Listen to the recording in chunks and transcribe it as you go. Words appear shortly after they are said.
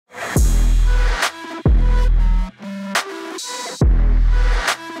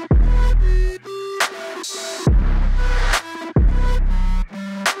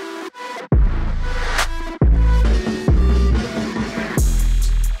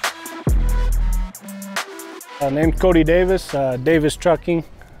Name's Cody Davis, Davis Trucking.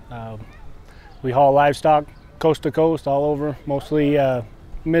 We haul livestock coast to coast all over, mostly the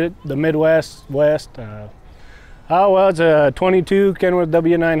Midwest, West. Well, it's a 22 Kenworth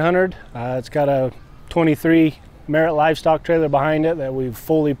W900. It's got a 23 Merritt livestock trailer behind it that we've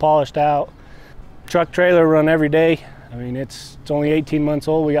fully polished out. Truck trailer run every day. I mean, it's only 18 months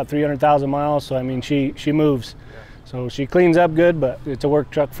old. We got 300,000 miles, so I mean, she moves. So she cleans up good, but it's a work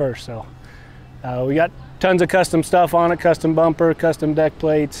truck first. So we got tons of custom stuff on it: custom bumper, custom deck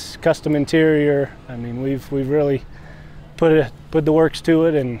plates, custom interior. I mean, we've really put the works to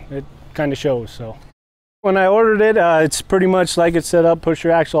it, and it kind of shows. So when I ordered it, it's pretty much like it's set up,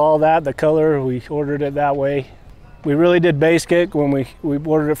 pusher axle, all that. The color, we ordered it that way. We really did basic when we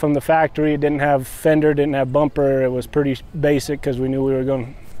ordered it from the factory. It didn't have fender, didn't have bumper. It was pretty basic because we knew we were going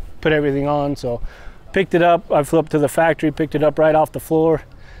to put everything on. So picked it up, I flew up to the factory, picked it up right off the floor.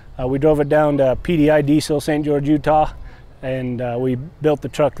 We drove it down to PDI Diesel, St. George, Utah, and we built the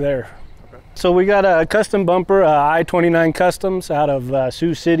truck there. Okay. So we got a custom bumper, I-29 Customs out of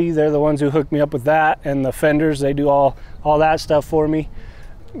Sioux City. They're the ones who hooked me up with that, and the fenders, they do all that stuff for me.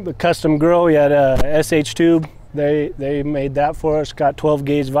 The custom grill, we had a SH tube. They made that for us. Got 12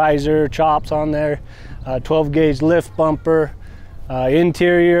 gauge visor, chops on there, 12 gauge lift bumper.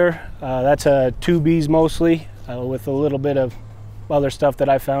 Interior, that's a 2Bs mostly, with a little bit of other stuff that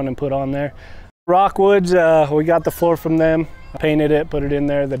I found and put on there. Rockwoods, we got the floor from them, painted it, put it in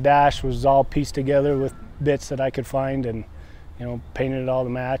there. The dash was all pieced together with bits that I could find, and painted it all to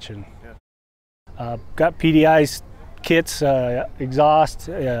match. And got PDI's kits, exhaust,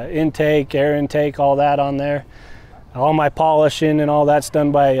 intake, air intake, all that on there. All my polishing and all that's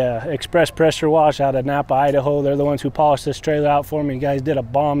done by Express Pressure Wash out of Napa, Idaho. They're the ones who polished this trailer out for me. You guys did a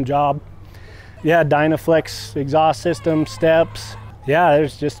bomb job. Yeah, Dynaflex exhaust system, steps. Yeah,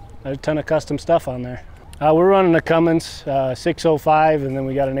 there's just a ton of custom stuff on there. We're running a Cummins 605, and then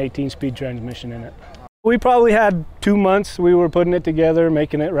we got an 18-speed transmission in it. We probably had 2 months. We were putting it together,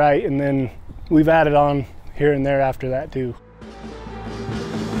 making it right, and then we've added on here and there after that too.